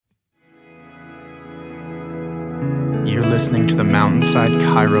You're listening to the Mountainside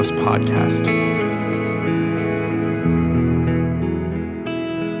Kairos podcast.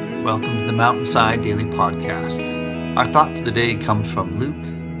 Welcome to the Mountainside Daily Podcast. Our thought for the day comes from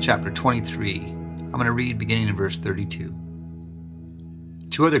Luke chapter 23. I'm going to read beginning in verse 32.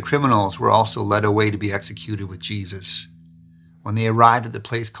 2 other criminals were also led away to be executed with Jesus. When they arrived at the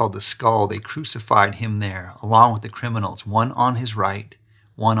place called the Skull, they crucified him there, along with the criminals, one on his right,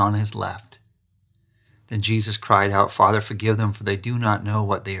 one on his left. Then Jesus cried out, "Father, forgive them, for they do not know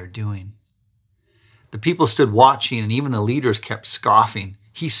what they are doing." The people stood watching, and even the leaders kept scoffing.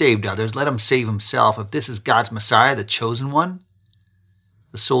 "He saved others, let him save himself, if this is God's Messiah, the chosen one."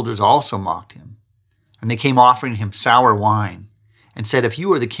 The soldiers also mocked him, and they came offering him sour wine, and said, "If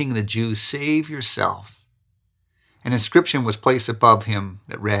you are the king of the Jews, save yourself." An inscription was placed above him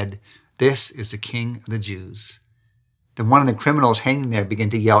that read, "This is the King of the Jews." Then one of the criminals hanging there began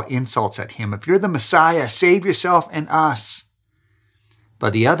to yell insults at him. "If you're the Messiah, save yourself and us."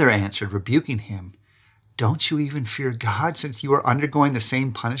 But the other answered, rebuking him, "Don't you even fear God, since you are undergoing the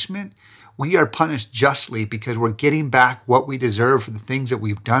same punishment? We are punished justly because we're getting back what we deserve for the things that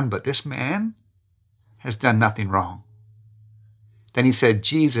we've done, but this man has done nothing wrong." Then he said,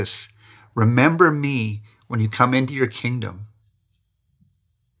 "Jesus, remember me when you come into your kingdom."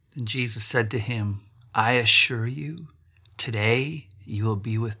 Then Jesus said to him, "I assure you, today you will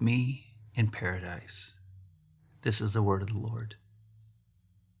be with me in paradise." This is the word of the Lord.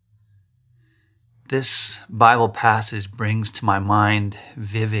 This Bible passage brings to my mind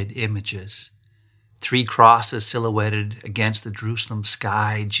vivid images. 3 crosses silhouetted against the Jerusalem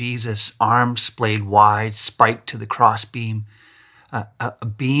sky, Jesus, arms splayed wide, spiked to the crossbeam, a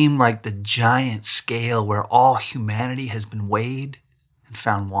beam like the giant scale where all humanity has been weighed and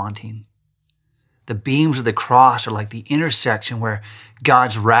found wanting. The beams of the cross are like the intersection where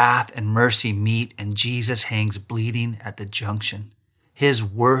God's wrath and mercy meet, and Jesus hangs bleeding at the junction. His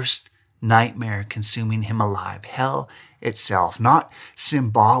worst nightmare consuming him alive. Hell itself. Not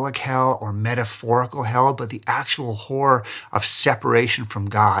symbolic hell or metaphorical hell, but the actual horror of separation from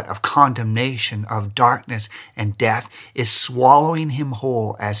God, of condemnation, of darkness and death is swallowing him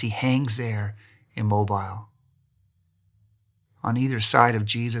whole as he hangs there immobile. On either side of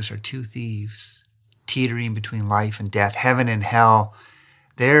Jesus are 2 thieves, teetering between life and death, heaven and hell.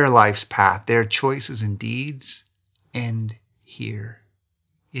 Their life's path, their choices and deeds end here.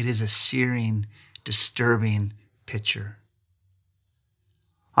 It is a searing, disturbing picture.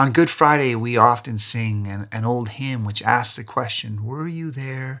 On Good Friday, we often sing an old hymn which asks the question, "Were you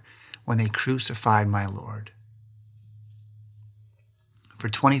there when they crucified my Lord?" For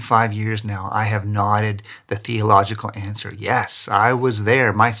 25 years now, I have nodded the theological answer. Yes, I was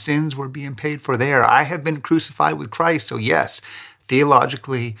there. My sins were being paid for there. I have been crucified with Christ. So yes,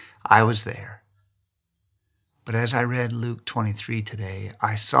 theologically, I was there. But as I read Luke 23 today,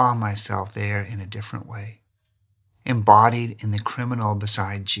 I saw myself there in a different way, embodied in the criminal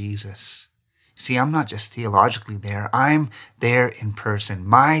beside Jesus. See, I'm not just theologically there. I'm there in person.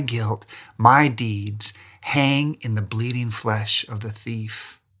 My guilt, my deeds, hang in the bleeding flesh of the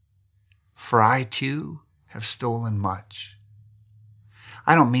thief. For I too have stolen much.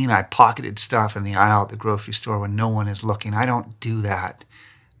 I don't mean I pocketed stuff in the aisle at the grocery store when no one is looking. I don't do that.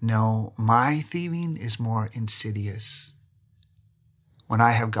 No, my thieving is more insidious. When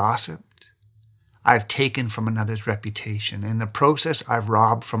I have gossiped, I've taken from another's reputation. In the process, I've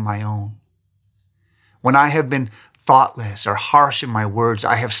robbed from my own. When I have been thoughtless or harsh in my words,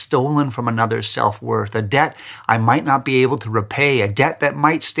 I have stolen from another's self-worth, a debt I might not be able to repay, a debt that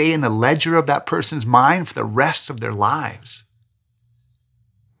might stay in the ledger of that person's mind for the rest of their lives.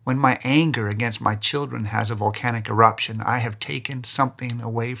 When my anger against my children has a volcanic eruption, I have taken something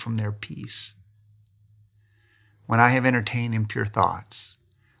away from their peace. When I have entertained impure thoughts,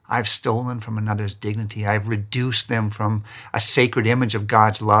 I've stolen from another's dignity. I've reduced them from a sacred image of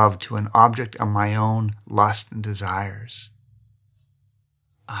God's love to an object of my own lust and desires.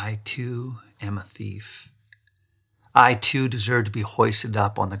 I too am a thief. I too deserve to be hoisted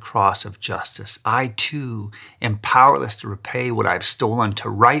up on the cross of justice. I too am powerless to repay what I've stolen, to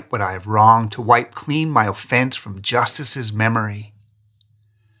right what I have wronged, to wipe clean my offense from justice's memory.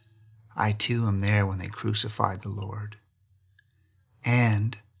 I too am there when they crucified the Lord.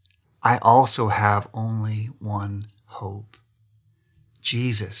 And I also have only one hope.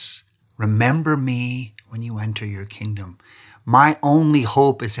 Jesus, remember me when you enter your kingdom. My only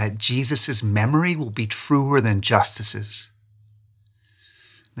hope is that Jesus' memory will be truer than justice's.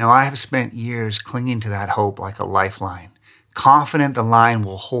 Now, I have spent years clinging to that hope like a lifeline, confident the line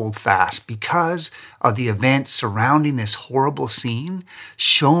will hold fast because of the events surrounding this horrible scene,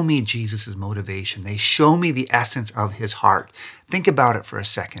 show me Jesus' motivation. They show me the essence of his heart. Think about it for a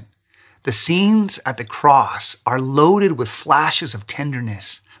second. The scenes at the cross are loaded with flashes of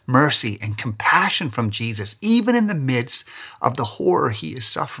tenderness, mercy, and compassion from Jesus, even in the midst of the horror he is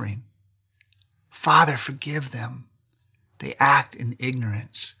suffering. Father, forgive them. They act in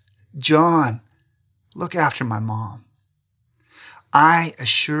ignorance. John, look after my mom. I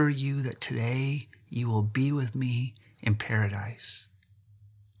assure you that today you will be with me in paradise.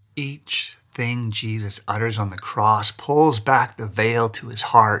 Each thing Jesus utters on the cross pulls back the veil to his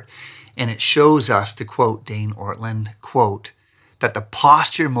heart, and it shows us, to quote Dane Ortland, quote, that the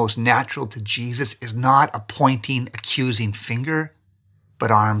posture most natural to Jesus is not a pointing, accusing finger,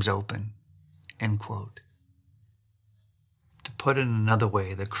 but arms open, end quote. To put it another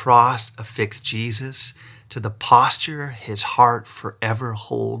way, the cross affixed Jesus to the posture his heart forever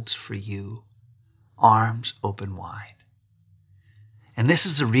holds for you, arms open wide. And this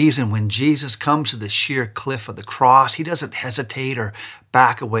is the reason when Jesus comes to the sheer cliff of the cross, he doesn't hesitate or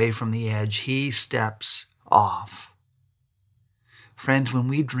back away from the edge. He steps off. Friends, when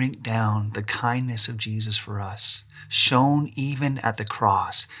we drink down the kindness of Jesus for us, shown even at the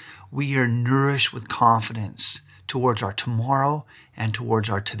cross, we are nourished with confidence towards our tomorrow and towards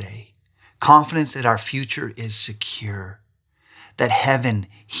our today. Confidence that our future is secure, that heaven,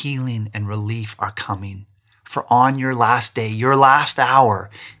 healing, and relief are coming. For on your last day, your last hour,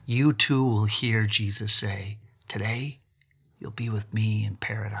 you too will hear Jesus say, today you'll be with me in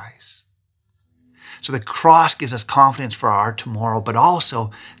paradise. So the cross gives us confidence for our tomorrow, but also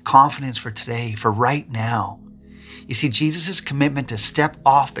confidence for today, for right now. You see, Jesus' commitment to step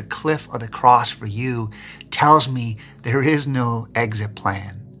off the cliff of the cross for you tells me there is no exit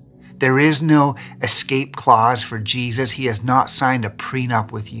plan. There is no escape clause for Jesus. He has not signed a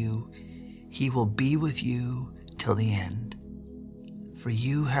prenup with you. He will be with you till the end. For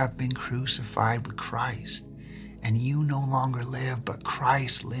you have been crucified with Christ, and you no longer live, but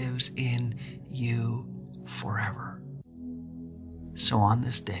Christ lives in you forever. So on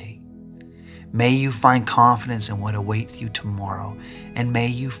this day, may you find confidence in what awaits you tomorrow, and may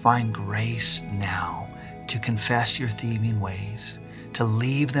you find grace now to confess your thieving ways, to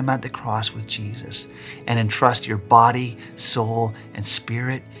leave them at the cross with Jesus, and entrust your body, soul, and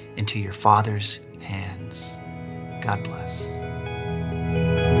spirit into your Father's hands. God bless.